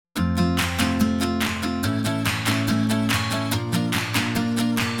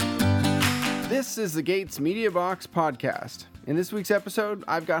This is the Gates Media Box podcast. In this week's episode,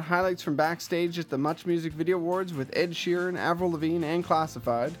 I've got highlights from backstage at the Much Music Video Awards with Ed Sheeran, Avril Lavigne, and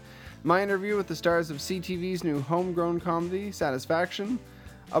Classified, my interview with the stars of CTV's new homegrown comedy, Satisfaction,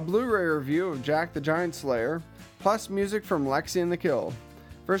 a Blu-ray review of Jack the Giant Slayer, plus music from Lexi and the Kill.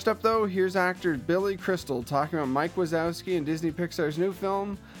 First up though, here's actor Billy Crystal talking about Mike Wazowski and Disney Pixar's new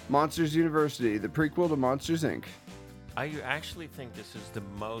film, Monsters University, the prequel to Monsters, Inc. I actually think this is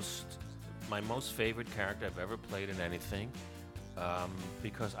my most favorite character I've ever played in anything,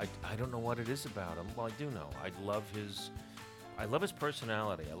 because I don't know what it is about him. Well, I do know. I love his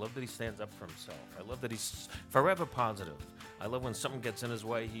personality. I love that he stands up for himself. I love that he's forever positive. I love when something gets in his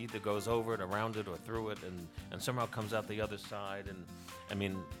way, he either goes over it, around it, or through it, and somehow comes out the other side. And I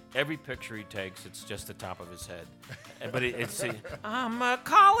mean, every picture he takes, it's just the top of his head. But I'm a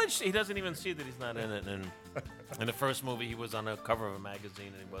college. He doesn't even see that he's not in it. And in the first movie, he was on a cover of a magazine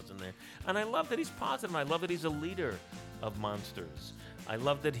and he wasn't there. And I love that he's positive. I love that he's a leader of monsters. I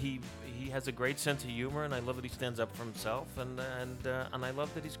love that he has a great sense of humor, and I love that he stands up for himself. And I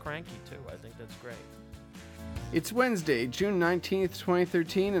love that he's cranky too. I think that's great. It's Wednesday, June 19th,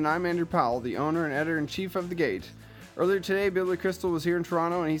 2013, and I'm Andrew Powell, the owner and editor-in-chief of The Gate. Earlier today, Billy Crystal was here in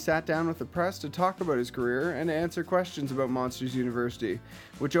Toronto, and he sat down with the press to talk about his career and to answer questions about Monsters University,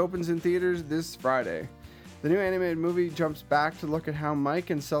 which opens in theaters this Friday. The new animated movie jumps back to look at how Mike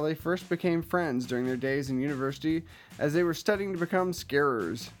and Sully first became friends during their days in university as they were studying to become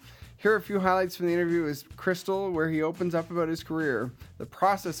scarers. Here are a few highlights from the interview with Crystal, where he opens up about his career, the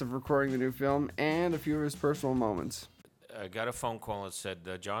process of recording the new film, and a few of his personal moments. I got a phone call that said,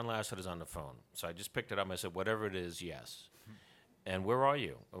 John Lasseter is on the phone. So I just picked it up. I said, whatever it is, yes. And where are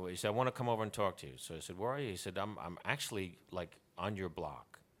you? He said, I want to come over and talk to you. So I said, where are you? He said, I'm actually like on your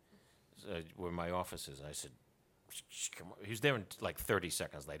block, where my office is. I said, he was there in like 30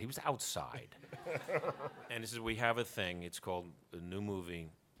 seconds later. He was outside. And he said, we have a thing. It's called a new movie.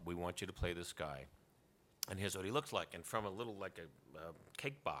 We want you to play this guy. And here's what he looks like. And from a little, like a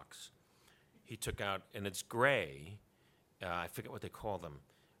cake box, he took out, and it's gray. I forget what they call them.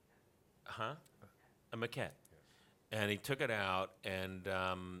 A maquette. And he took it out, and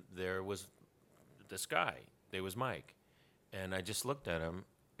there was this guy. There was Mike. And I just looked at him,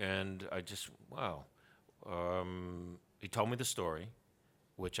 and I just, wow. He told me the story,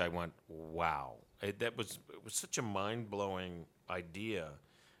 which I went, wow. It was such a mind-blowing idea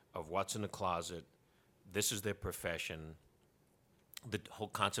of what's in the closet. This is their profession. The whole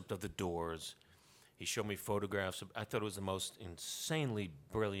concept of the doors. He showed me photographs. I thought it was the most insanely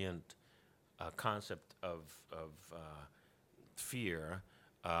brilliant concept of fear.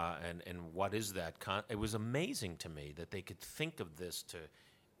 And what is that? It was amazing to me that they could think of this to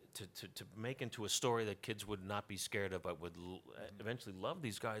make into a story that kids would not be scared of, but would eventually love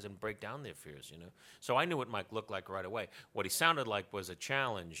these guys and break down their fears, you know? So I knew what Mike looked like right away. What he sounded like was a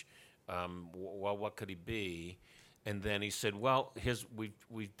challenge. Well, what could he be? And then he said, well,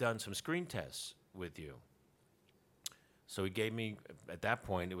 we've done some screen tests with you. So he gave me, at that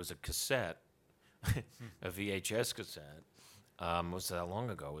point, it was a cassette, a VHS cassette. It was that long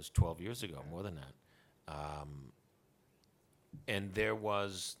ago? It was 12 years ago, more than that. And there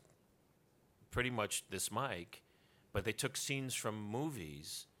was pretty much this Mike, but they took scenes from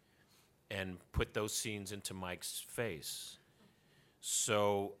movies and put those scenes into Mike's face.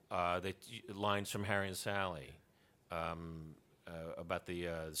 So lines from Harry and Sally about the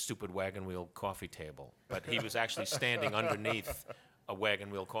stupid wagon wheel coffee table, but he was actually standing underneath a wagon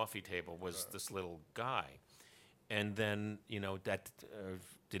wheel coffee table, was this little guy. And then, that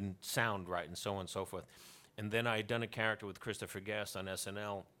didn't sound right, and so on and so forth. And then I had done a character with Christopher Guest on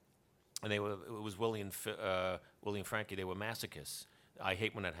SNL, and it was Willie and Frankie. They were masochists. I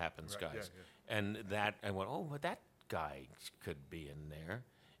hate when that happens, right, guys. Yeah. And that I went, oh, well, that guy could be in there.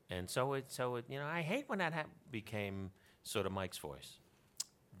 And so I hate when that became sort of Mike's voice.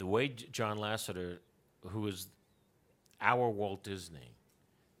 The way John Lasseter, who is our Walt Disney,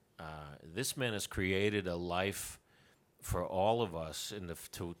 this man has created a life for all of us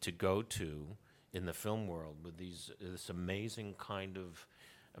to go to in the film world with this amazing kind of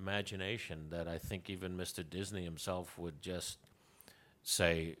imagination that I think even Mr. Disney himself would just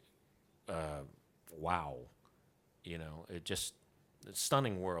say, wow. It's a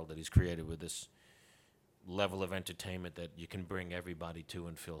stunning world that he's created with this level of entertainment that you can bring everybody to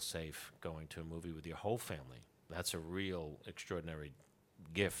and feel safe going to a movie with your whole family. That's a real extraordinary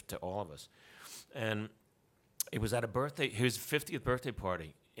gift to all of us. And it was at his 50th birthday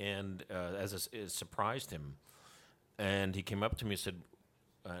party, and it surprised him. And he came up to me and said,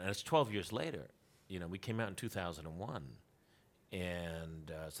 and it's 12 years later, we came out in 2001.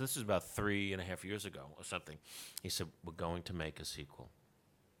 And so this is about 3.5 years ago or something. He said, we're going to make a sequel,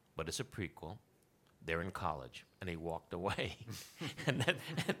 but it's a prequel. They're in college. And he walked away. and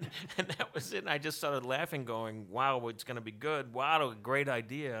that was it. And I just started laughing, going, wow, it's going to be good. Wow, a great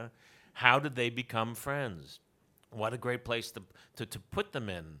idea. How did they become friends? What a great place to put them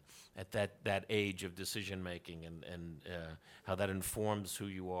in at that age of decision making, and how that informs who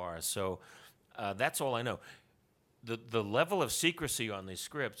you are. So that's all I know. The level of secrecy on these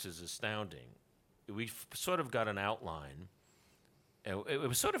scripts is astounding. We've sort of got an outline. It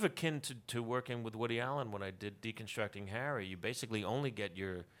was sort of akin to working with Woody Allen when I did Deconstructing Harry. You basically only get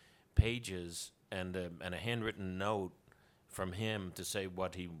your pages and a handwritten note from him to say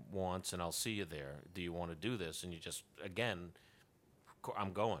what he wants, and I'll see you there. Do you want to do this? And you just, again,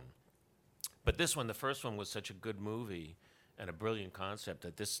 I'm going. But this one, the first one, was such a good movie and a brilliant concept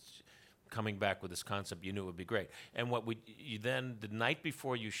that this, coming back with this concept, you knew it would be great. And you then, the night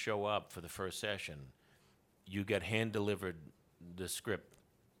before you show up for the first session, you get hand-delivered the script,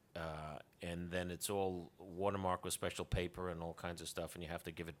 and then it's all watermarked with special paper and all kinds of stuff, and you have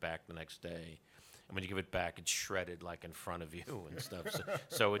to give it back the next day. And when you give it back, it's shredded like in front of you and stuff,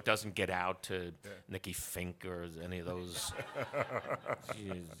 so it doesn't get out to Nikki Fink or any of those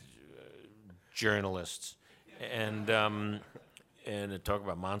journalists. And talk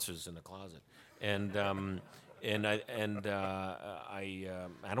about monsters in the closet. I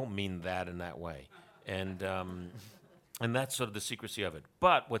don't mean that in that way. And that's sort of the secrecy of it.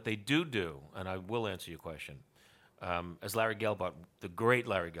 But what they do, and I will answer your question, as Larry Gelbart, the great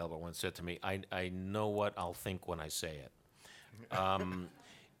Larry Gelbart, once said to me, I know what I'll think when I say it,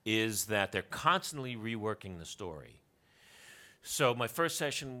 is that they're constantly reworking the story. So my first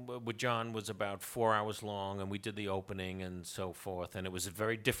session with John was about 4 hours long, and we did the opening and so forth, and it was a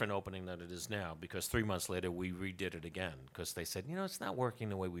very different opening than it is now, because 3 months later we redid it again, because they said, it's not working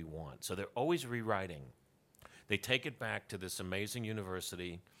the way we want. So they're always rewriting. They take it back to this amazing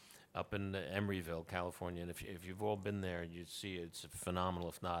university up in Emeryville, California, and if you've all been there, you see it's phenomenal.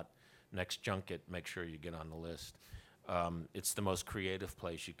 If not, next junket, make sure you get on the list. It's the most creative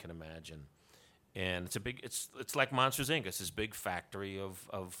place you can imagine. And it's like Monsters, Inc. It's this big factory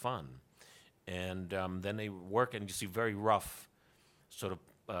of fun. And then they work, and you see very rough, sort of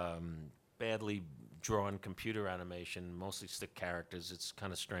badly drawn computer animation, mostly stick characters. It's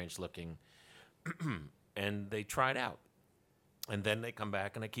kind of strange looking. And they try it out. And then they come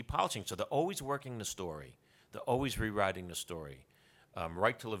back and they keep polishing. So they're always working the story. They're always rewriting the story,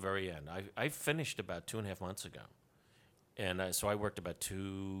 right till the very end. I finished about 2.5 months ago. And so I worked about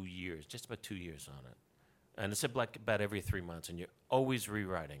 2 years, just about 2 years on it. And it's like about every 3 months, and you're always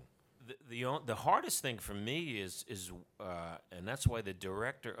rewriting. The hardest thing for me is and that's why the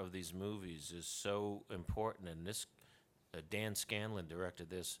director of these movies is so important. And this, Dan Scanlon directed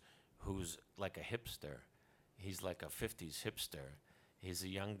this, who's like a hipster. He's like a 50s hipster. He's a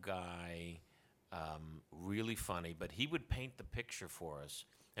young guy, really funny, but he would paint the picture for us,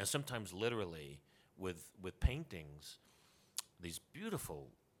 and sometimes literally with paintings, these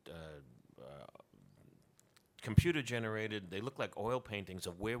beautiful computer-generated, they look like oil paintings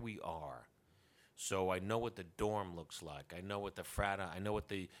of where we are. So I know what the dorm looks like. I know what the frata, I know what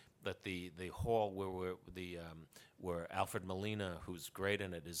the hall where Alfred Molina, who's great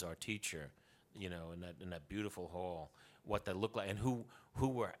in it, is our teacher, in that beautiful hall, what they look like, and who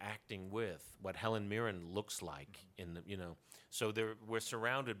we're acting with, what Helen Mirren looks like So we're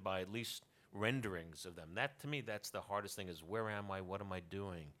surrounded by at least renderings of them. That, to me, that's the hardest thing, is where am I, what am I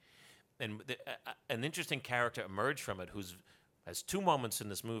doing? And an interesting character emerged from it has 2 moments in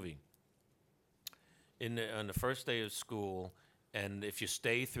this movie. On the first day of school, and if you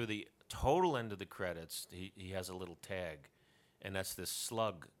stay through the total end of the credits, he has a little tag, and that's this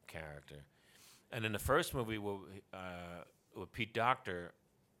slug character. And in the first movie, with Pete Docter,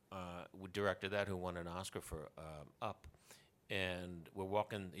 who directed that, who won an Oscar for Up, and we're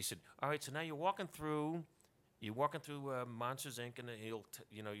walking. He said, "All right, so now you're walking through Monsters Inc." And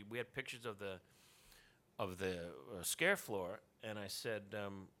we had pictures of the scare floor, and I said,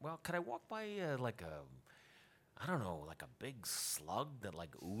 "Well, could I walk by like a big slug that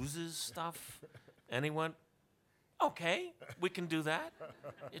like oozes stuff?" And he went, "Okay, we can do that.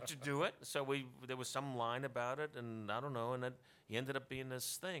 To do it." So there was some line about it, and I don't know, and then he ended up being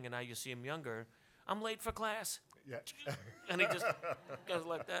this thing, and now you see him younger. "I'm late for class." Yeah. And he just goes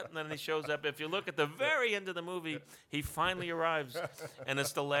like that, and then he shows up. If you look at the very end of the movie, he finally arrives, and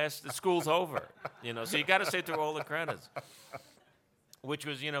it's the school's over, So you got to sit through all the credits, which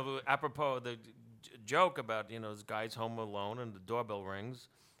was, apropos the joke about, this guy's home alone, and the doorbell rings,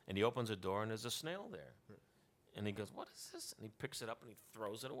 and he opens the door, and there's a snail there. And he goes, what is this? And he picks it up and he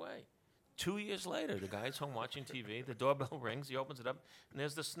throws it away. 2 years later, the guy's home watching TV. The doorbell rings. He opens it up, and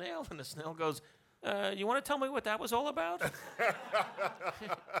there's the snail. And the snail goes, you want to tell me what that was all about?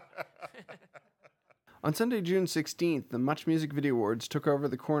 On Sunday, June 16th, the Much Music Video Awards took over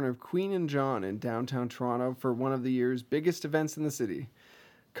the corner of Queen and John in downtown Toronto for one of the year's biggest events in the city.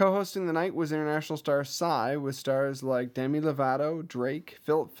 Co-hosting the night was international star Psy, with stars like Demi Lovato, Drake,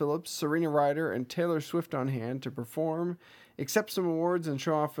 Philip Phillips, Serena Ryder, and Taylor Swift on hand to perform, accept some awards, and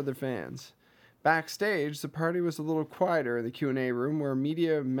show off for their fans. Backstage, the party was a little quieter in the Q&A room, where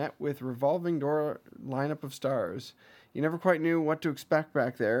media met with revolving door lineup of stars. You never quite knew what to expect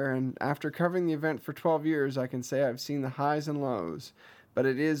back there, and after covering the event for 12 years, I can say I've seen the highs and lows, but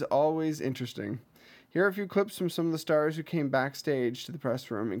it is always interesting. Here are a few clips from some of the stars who came backstage to the press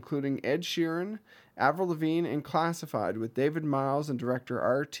room, including Ed Sheeran, Avril Lavigne, and Classified, with David Miles and director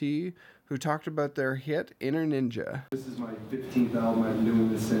R.T., who talked about their hit, Inner Ninja. This is my 15th album. I've been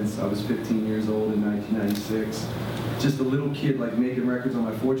doing this since I was 15 years old in 1996. Just a little kid, like, making records on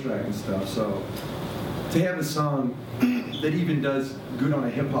my 4-track and stuff. So to have a song that even does good on a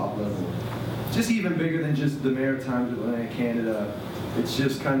hip-hop level, just even bigger than just the Maritimes, Atlantic Canada, it's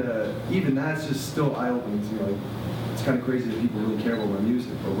just kind of, even that's just still eye-opening to me. Like, it's kind of crazy that people really care about my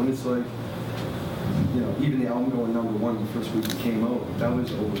music, but when it's like, you know, even the album going #1 the first week it came out, that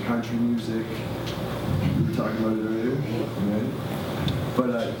was over country music. We were talking about it earlier, right?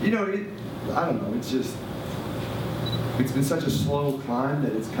 But, you know, I don't know, it's just, it's been such a slow climb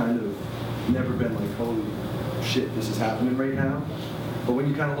that it's kind of never been like, holy shit, this is happening right now. But when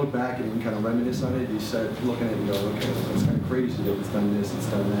you kind of look back and you kind of reminisce on it, you start looking at it and go, okay, it's kind of crazy that it's done this, it's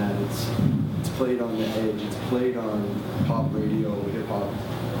done that. It's played on the edge, it's played on pop radio, hip hop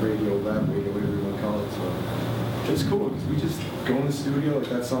radio, rap radio, whatever you want to call it. So it's cool because we just go in the studio, like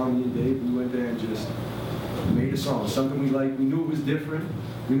that song, me and Dave, we went there and just made a song, something we liked. We knew it was different,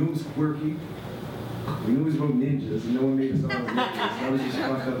 we knew it was quirky. We knew it was about ninjas, and no one made a song about ninjas. That was just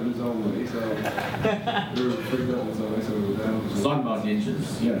fucked up in his own way, so we were freaked out in his own way, so we were down. Song about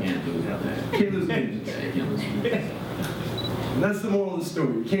ninjas, you can't lose that. Can't lose ninjas. Yeah, you can't lose ninjas. And that's the moral of the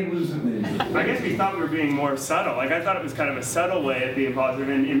story. You can't lose with ninjas. I guess we thought we were being more subtle. Like, I thought it was kind of a subtle way of being positive,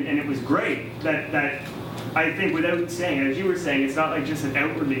 and it was great. That I think, without saying, as you were saying, it's not like just an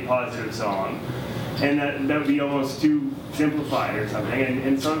outwardly positive song, and that would be almost too simplified or something.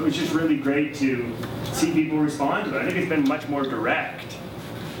 And so it was just really great to see people respond to it. I think it's been much more direct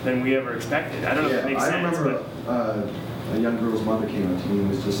than we ever expected. I don't know if that makes sense. I remember a young girl's mother came up to me and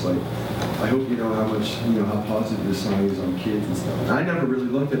was just like, I hope you know how much, how positive this song is on kids and stuff. And I never really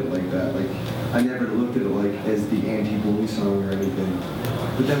looked at it like that. Like, I never looked at it like as the anti-bully song or anything.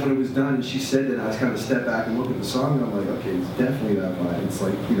 But then when it was done and she said that, I was kind of step back and look at the song and I'm like, okay, it's definitely that vibe. It's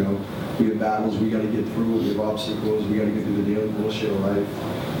like, we have battles we got to get through, we have obstacles, we got to get through the daily bullshit of life.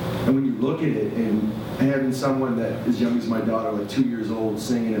 And when you look at it and having someone that as young as my daughter, like 2 years old,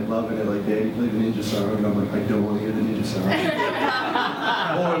 singing it, loving it, like, Daddy, play the ninja song, and I'm like, I don't want to hear the ninja song.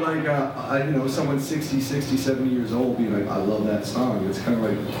 Or like, someone 60, 70 years old being like, I love that song. It's kind of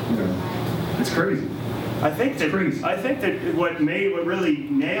like, it's crazy. I think that what really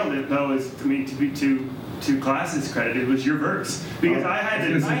nailed it though is, to Class's credit, it was your verse, because I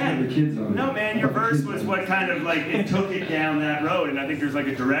had the kids on it. No, man, your verse was what kind of like it took it down that road, and I think there's like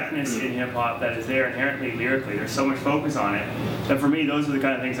a directness in hip hop that is there inherently lyrically. There's so much focus on it that for me, those are the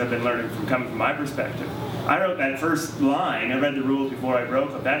kind of things I've been learning from coming from my perspective. I wrote that first line. I read the rules before I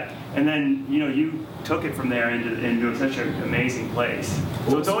broke them. And then you took it from there into such an amazing place.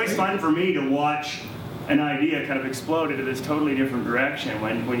 So it's always fun for me to watch an idea kind of explode into this totally different direction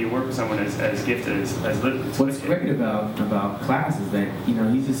when you work with someone as gifted as Liz. What's great about Class is that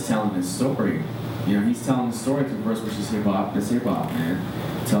he's just telling his story. He's telling the story through verse, which is hip hop. It's hip hop, man.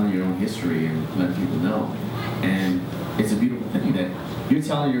 Telling your own history and letting people know. And it's a beautiful thing that you're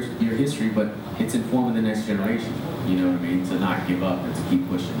telling your history, but it's informing the next generation. You know what I mean? To not give up and to keep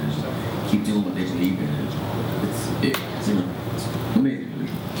pushing and just keep doing what they believe in. It's amazing.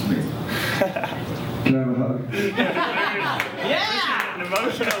 It's amazing. Can I have a hug? Yeah! An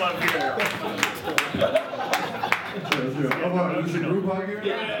emotional up here.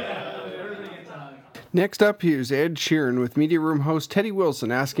 Next up, here's Ed Sheeran with Media Room host Teddy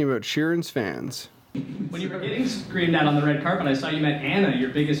Wilson asking about Sheeran's fans. When you were getting screamed at on the red carpet, I saw you met Anna, your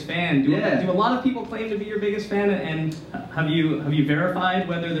biggest fan. Do a lot of people claim to be your biggest fan? And have you verified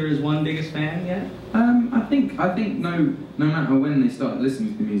whether there is one biggest fan yet? I think no matter when they started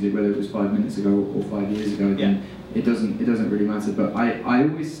listening to the music, whether it was 5 minutes ago or 5 years ago, then it doesn't really matter. But I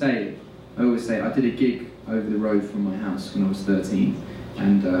always say I did a gig over the road from my house when I was 13,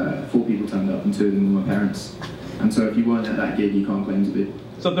 and 4 people turned up, and 2 of them were my parents. And so if you weren't at that gig, you can't claim to be.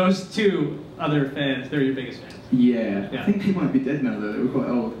 So those two other fans, they're your biggest fans? Yeah. Yeah. I think they might be dead now though, they were quite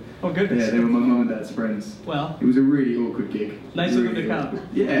old. Oh, goodness. Yeah, they were my mum and dad's friends. Well, It was a really awkward gig. nice of them to come.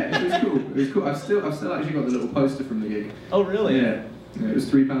 Yeah, it was cool. It was cool. I've still actually got the little poster from the gig. Oh, really? Yeah. It was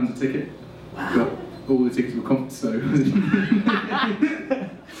 £3 a ticket. Wow. But all the tickets were comped, so.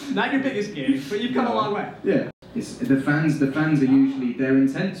 Not your biggest gig, but you've come a long way. Yeah. It's the fans are usually, they're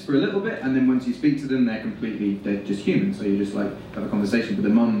intense for a little bit, and then once you speak to them, they're just human, so you just like have a conversation. But the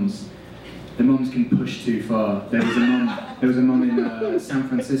mums can push too far. There was a mum in San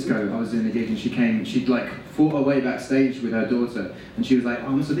Francisco. I was doing a gig and she'd like fought her way backstage with her daughter, and she was like,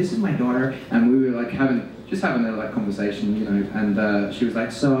 "Oh, so this is my daughter," and we were like having a like conversation, you know, and she was like,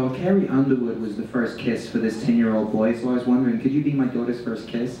 "So Carrie Underwood was the first kiss for this 10-year-old boy, so I was wondering, could you be my daughter's first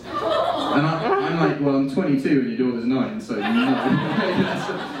kiss?" And I'm like, "Well, I'm 22 and your daughter's 9, so no."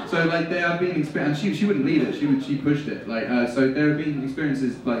 So like there have been experiences, and she wouldn't lead it, she pushed it, like so there have been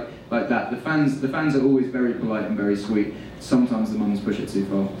experiences like that. The fans are always very polite and very sweet. Sometimes the mums push it too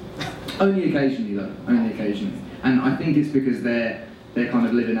far. Only occasionally though, only occasionally. And I think it's because they're kind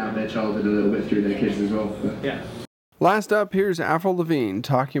of living out their childhood a little bit through their kids as well. But. Yeah. Last up, here's Avril Lavigne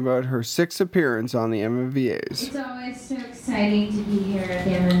talking about her 6th appearance on the MMVAs. It's always so exciting to be here at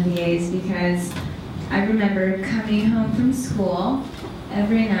the MMVAs because I remember coming home from school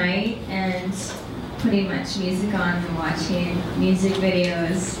every night and putting much music on and watching music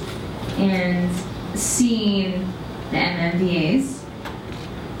videos and seeing the MMVAs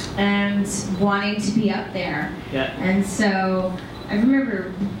and wanting to be up there. Yeah. And so I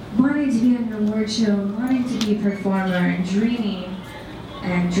remember wanting to be on an award show, wanting to be a performer, and dreaming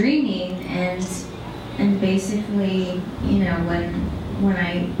and basically, you know, when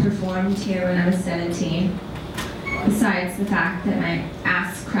I performed here when I was 17, besides the fact that my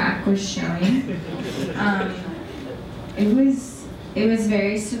ass crack was showing, it was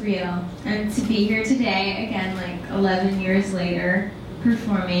very surreal. And to be here today, again, like 11 years later,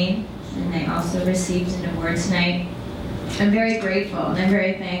 performing, and I also received an award tonight. I'm very grateful and I'm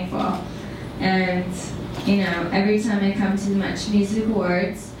very thankful. And, you know, every time I come to the Much Music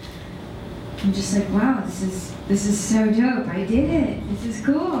Awards, I'm just like, wow, this is so dope. I did it. This is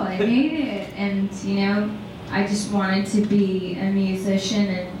cool. I made it. And, you know, I just wanted to be a musician,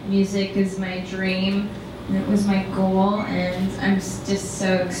 and music is my dream, and it was my goal, and I'm just so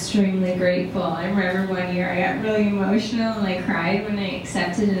extremely grateful. I remember one year I got really emotional and I cried when I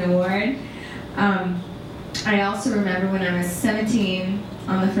accepted an award. I also remember when I was 17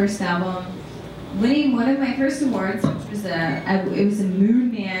 on the first album, winning one of my first awards, which was it was a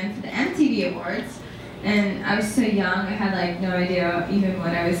Moon Man for the MTV Awards. And I was so young, I had like no idea even what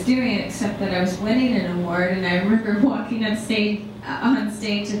I was doing except that I was winning an award. And I remember walking on stage at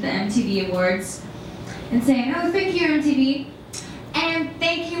the MTV Awards and saying, "Oh, thank you MTV, and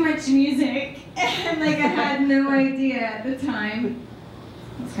thank you Much Music." And like I had no idea at the time.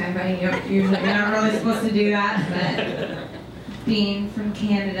 It's kind of funny, you're not really supposed to do that, but being from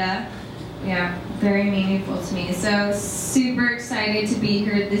Canada, yeah, very meaningful to me. So super excited to be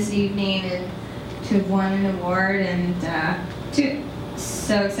here this evening and to have won an award, and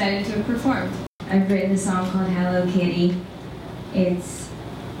so excited to have performed. I've written a song called Hello Kitty. It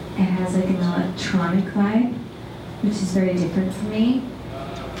has like an electronic vibe, which is very different for me.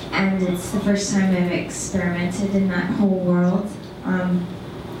 And it's the first time I've experimented in that whole world.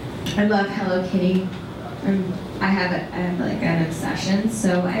 I love Hello Kitty. I have like an obsession,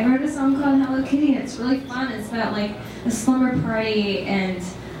 so I wrote a song called Hello Kitty, and it's really fun. It's about like a slumber party and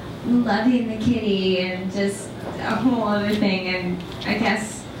loving the kitty and just a whole other thing. And I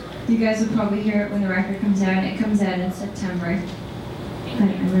guess you guys will probably hear it when the record comes out, and it comes out in September. But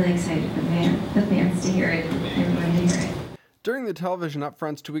I'm really excited for the fans to hear it and everyone to hear it. During the television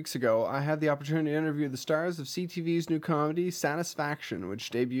upfronts 2 weeks ago, I had the opportunity to interview the stars of CTV's new comedy, Satisfaction, which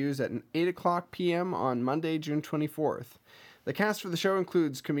debuts at 8:00 p.m. on Monday, June 24th. The cast for the show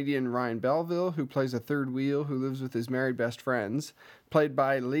includes comedian Ryan Belleville, who plays a third wheel who lives with his married best friends, played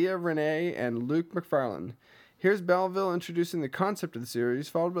by Leah Renee and Luke McFarlane. Here's Belleville introducing the concept of the series,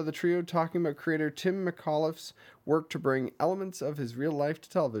 followed by the trio talking about creator Tim McAuliffe's work to bring elements of his real life to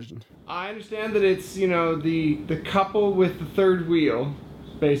television. I understand that it's, you know, the couple with the third wheel,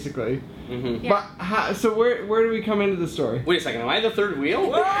 basically. Mm-hmm. Yeah. But so where do we come into the story? Wait a second, am I the third wheel?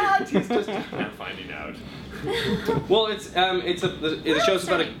 What? He's just finding out. Well, the show's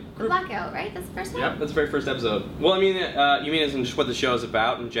about a group. Blackout, right? That's the first one? Yep, that's the very first episode. Well, I mean, you mean as in what the show's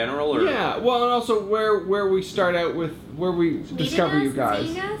about in general, or? Yeah, well, and also where we start out with, where we discover you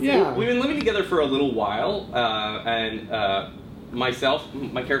guys. Yeah. We've been living together for a little while, and myself,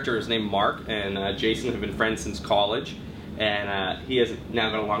 my character is named Mark, and Jason have been friends since college, and he has now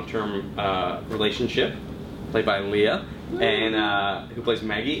got a long-term relationship, played by Leah, and who plays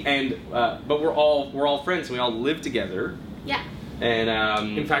Maggie, and but we're all friends, and we all live together. Yeah.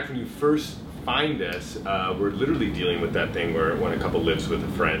 And in fact, when you first find us, we're literally dealing with that thing where when a couple lives with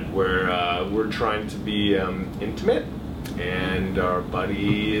a friend, where we're trying to be intimate. And our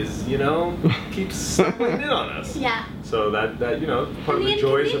buddy is, keeps stumbling in on us. Yeah. So that part of the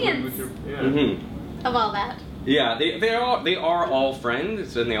joys of living with your of all that. Yeah, they are all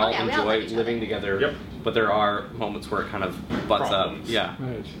friends, and they all enjoy living together. Yep. But there are moments where it kind of butts up. Yeah.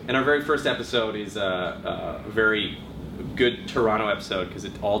 Right. And our very first episode is a very good Toronto episode because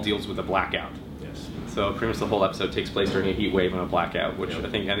it all deals with a blackout. Yes. So pretty much the whole episode takes place during a heat wave and a blackout, which I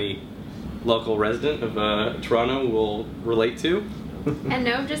think any local resident of Toronto will relate to. And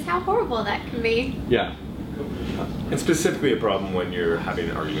know just how horrible that can be. Yeah. And specifically a problem when you're having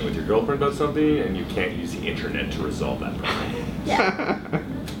an argument with your girlfriend about something and you can't use the internet to resolve that problem. Yeah.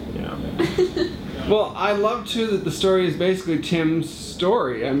 Well, I love too that the story is basically Tim's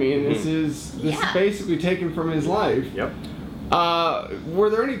story. I mean, this is basically taken from his life. Yep.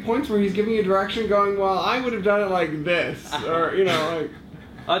 Were there any points where he's giving you direction, going, "Well, I would have done it like this," or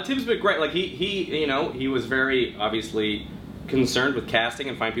like? Tim's been great. Like he was very obviously concerned with casting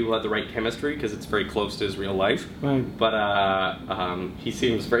and find people who had the right chemistry because it's very close to his real life. Right. But he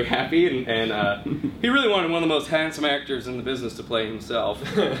seems very happy, and he really wanted one of the most handsome actors in the business to play himself.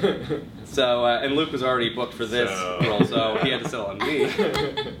 So and Luke was already booked for this role, so he had to settle on me.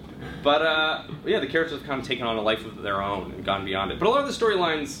 But yeah, the characters have kind of taken on a life of their own and gone beyond it. But a lot of the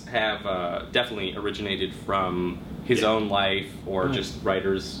storylines have definitely originated from his own life or just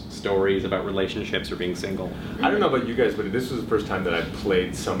writers' stories about relationships or being single. I don't know about you guys, but this was the first time that I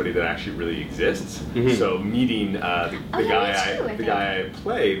played somebody that actually really exists. So meeting the guy I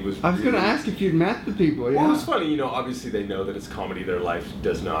played was. I was going to ask if you'd met the people. Yeah. Well, it was funny. Obviously they know that it's comedy. Their life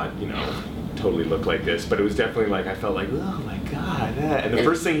does not, totally look like this. But it was definitely like I felt like, oh my god. And the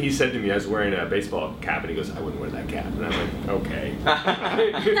first thing he said to me, I was wearing a baseball cap, and he goes, "I wouldn't wear that cap." And I'm like, okay.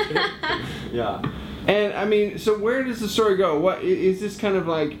 Yeah. And I mean, so where does the story go? What is this kind of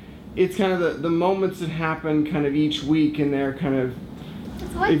like? It's kind of the moments that happen kind of each week in their kind of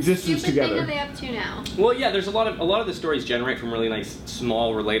existence together. What thing are they up to now? Well, yeah, there's a lot of the stories generate from really nice,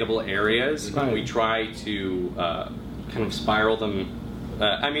 small, relatable areas. Right. We try to kind of spiral them.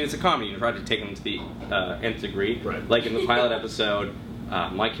 I mean, it's a comedy. You try to take them to the nth degree. Right. Like in the pilot episode,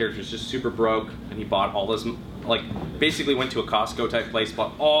 my character's just super broke, and he bought all this, basically went to a Costco type place,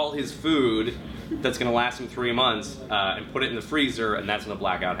 bought all his food that's going to last him 3 months, and put it in the freezer, and that's when the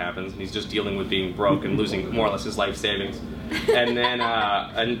blackout happens, and he's just dealing with being broke and losing more or less his life savings. And then,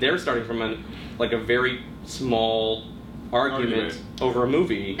 and they're starting from a very small argument over a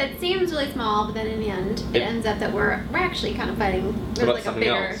movie. It seems really small, but then in the end, it ends up that we're actually kind of fighting. There's About like a something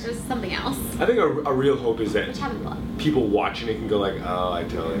bigger, else. there's something else. I think a real hope is that Which happened a lot. people watching it can go like, oh, I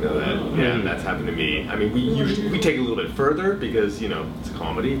totally know that. Yeah, that's happened to me. I mean, we take it a little bit further because it's a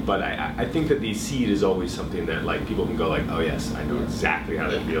comedy, but I think that the seed is always something that people can go like, oh yes, I know exactly how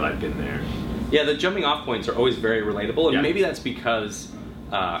they feel. I've been there. Yeah, the jumping off points are always very relatable, and maybe that's because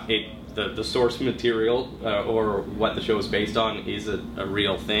the source material or what the show is based on is a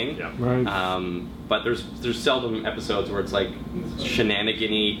real thing. Yeah. Right. But there's seldom episodes where it's like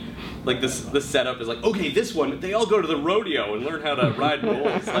shenanigan-y. Like the setup is like, okay, this one they all go to the rodeo and learn how to ride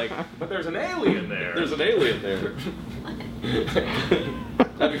bulls. But there's an alien there. There's an alien there.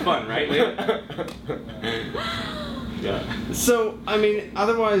 That'd be fun, right, Leah? Yeah. So, I mean,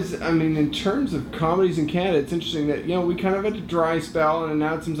 otherwise, in terms of comedies in Canada, it's interesting that, we kind of had a dry spell, and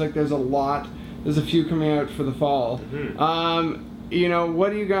now it seems like there's a few coming out for the fall. Mm-hmm.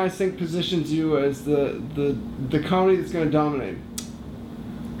 What do you guys think positions you as the comedy that's going to dominate?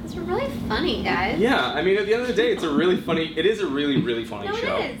 Because we're really funny, guys. Yeah, I mean, at the end of the day, it is a really, really funny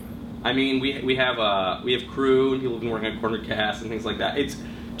show. It is. I mean, we have crew, and people have been working on corner cast and things like that. It's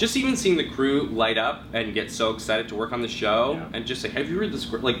just even seeing the crew light up and get so excited to work on the show, and just say, have you read the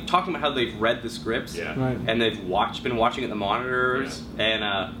script? Like, talking about how they've read the scripts, Right. and they've been watching it at the monitors, and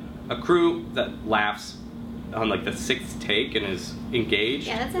a crew that laughs on the 6th take and is engaged.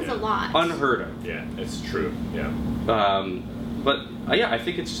 Yeah, that says a lot. Unheard of. Yeah, it's true. Yeah. But I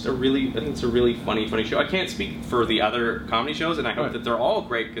think it's just a really funny show. I can't speak for the other comedy shows, and I hope that they're all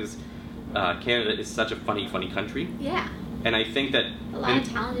great because Canada is such a funny country. Yeah. And I think that a lot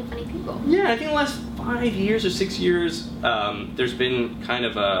of talented, funny people. Yeah, I think the last 5 years or 6 years, there's been kind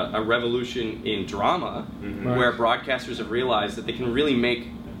of a revolution in drama, where broadcasters have realized that they can really make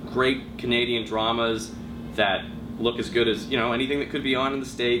great Canadian dramas that look as good as anything that could be on in the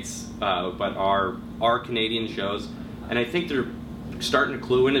States, but are Canadian shows. And I think they're starting to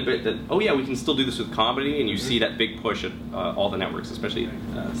clue in a bit that, we can still do this with comedy, and you see that big push at all the networks, especially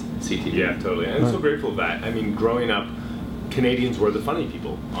CTV. Yeah, totally. And I'm so grateful for that. I mean, growing up, Canadians were the funny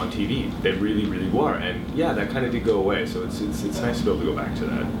people on TV. They really, really were. And yeah, that kind of did go away. So it's nice to be able to go back to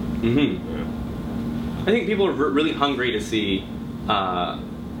that. Mm-hmm. Yeah. I think people are really hungry to see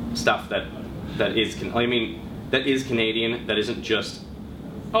stuff that is Canadian, that isn't just,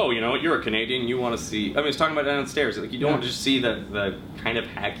 you're a Canadian, you want to see. I was talking about it downstairs. Like, you don't want to just see the kind of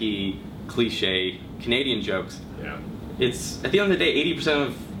hacky, cliche Canadian jokes. Yeah. It's, at the end of the day, 80%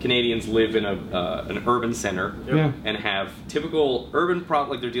 of Canadians live in an urban center and have typical urban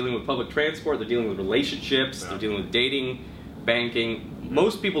problems. Like, they're dealing with public transport, they're dealing with relationships, they're dealing with dating, banking.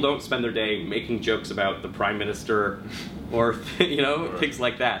 Most people don't spend their day making jokes about the Prime Minister or things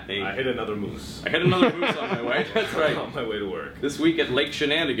like that. I hit another moose. I hit another moose on my way. That's right. On my way to work. This week at Lake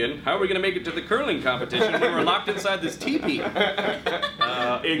Shenanigan, how are we going to make it to the curling competition? We were locked inside this teepee.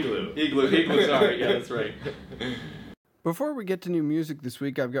 Igloo. Sorry, yeah, that's right. Before we get to new music this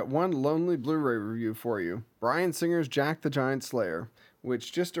week, I've got one lonely Blu-ray review for you. Bryan Singer's Jack the Giant Slayer,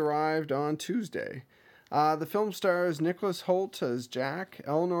 which just arrived on Tuesday. The film stars Nicholas Hoult as Jack,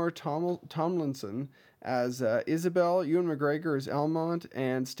 Eleanor Tomlinson as Isabel, Ewan McGregor as Elmont,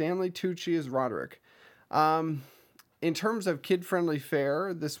 and Stanley Tucci as Roderick. In terms of kid-friendly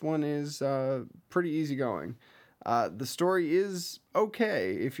fare, this one is pretty easygoing. The story is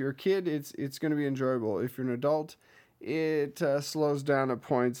okay. If you're a kid, it's going to be enjoyable. If you're an adult, it slows down at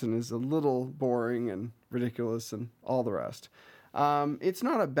points and is a little boring and ridiculous and all the rest. It's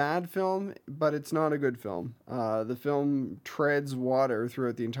not a bad film, but it's not a good film. The film treads water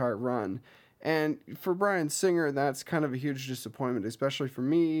throughout the entire run. And for Bryan Singer, that's kind of a huge disappointment, especially for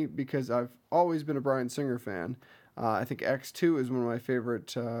me, because I've always been a Bryan Singer fan. I think X2 is one of my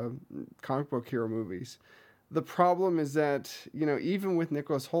favorite comic book hero movies. The problem is that, even with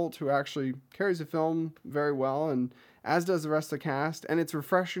Nicholas Hoult, who actually carries the film very well, and as does the rest of the cast, and it's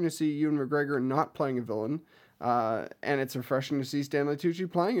refreshing to see Ewan McGregor not playing a villain, and it's refreshing to see Stanley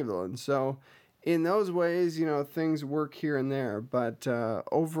Tucci playing a villain. So in those ways, things work here and there, but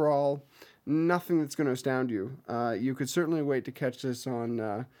overall, nothing that's going to astound you. You could certainly wait to catch this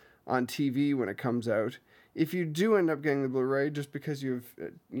on TV when it comes out. If you do end up getting the Blu-ray, just because you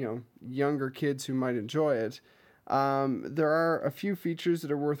have younger kids who might enjoy it, there are a few features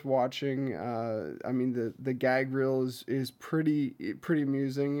that are worth watching. I mean, the gag reel is pretty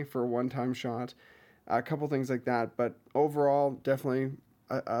amusing for a one-time shot. A couple things like that, but overall, definitely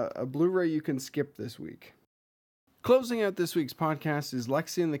a Blu-ray you can skip this week. Closing out this week's podcast is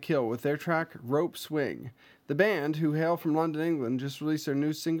Lexi and the Kill with their track Rope Swing. The band, who hail from London, England, just released their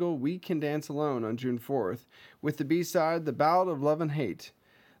new single We Can Dance Alone on June 4th, with the B-side The Ballad of Love and Hate.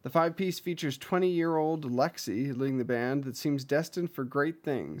 The five-piece features 20-year-old Lexi leading the band that seems destined for great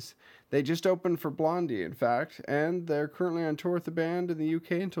things. They just opened for Blondie, in fact, and they're currently on tour with the band in the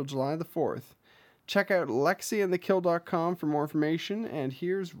UK until July the 4th. Check out LexiandTheKill.com for more information, and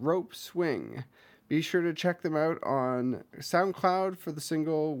here's Rope Swing. Be sure to check them out on SoundCloud for the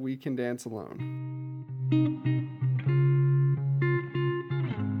single We Can Dance Alone.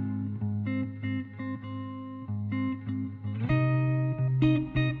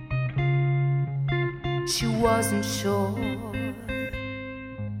 She wasn't sure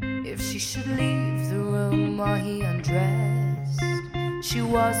if she should leave the room while he undressed. She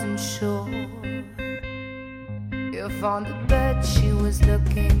wasn't sure if on the bed she was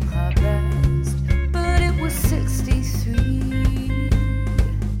looking her best. But it was 63.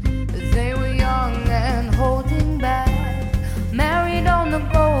 They were young and holding back, married on the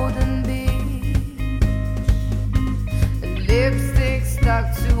Golden Beach. Lipstick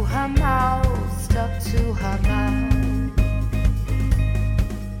stuck to her mouth, stuck to her mouth.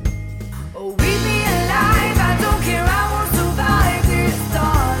 Oh, read me alive, I don't care, I won't survive this,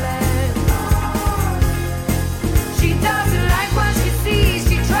 darling. She doesn't like what she sees,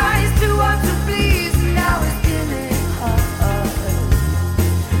 she tries to want to please, and now it's killing her.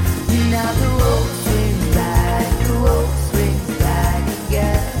 Now the rope swings back, the rope swings back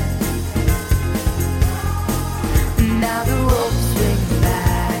again. Now the rope swings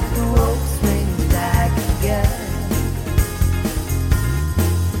back, the rope swings back again.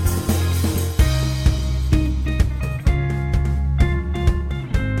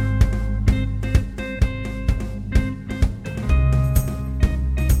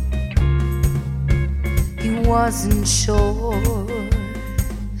 He wasn't sure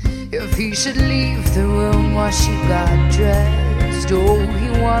if he should leave the room while she got dressed. Oh, he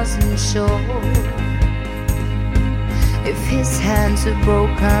wasn't sure if his hands are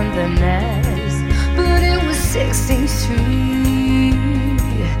broken the nest. But it was 63.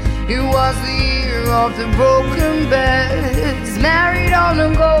 It was the year of the broken beds, married on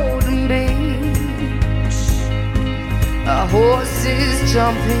a golden beach. Horses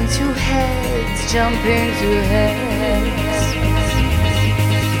jump into heads, jump into heads.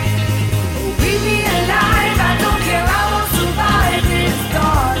 Leave me alive, I don't care, I won't survive this,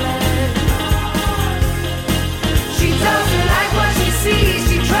 darling. She doesn't like what she sees,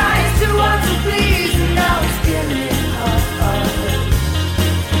 she tries to want to please, and now it's killing her.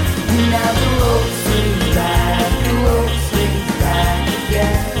 Now the rope swings back, the rope swings back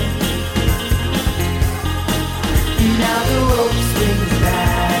again. Now the rope swings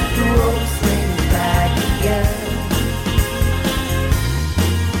back, the rope swings back again.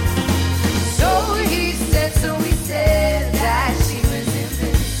 So he said that she was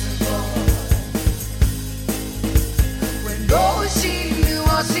invincible. When all she knew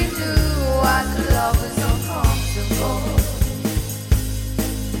was that love was uncomfortable.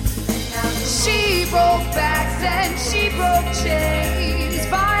 She broke backs and she broke chains,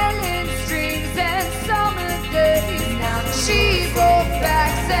 violin strings and summer days. Now she broke backs.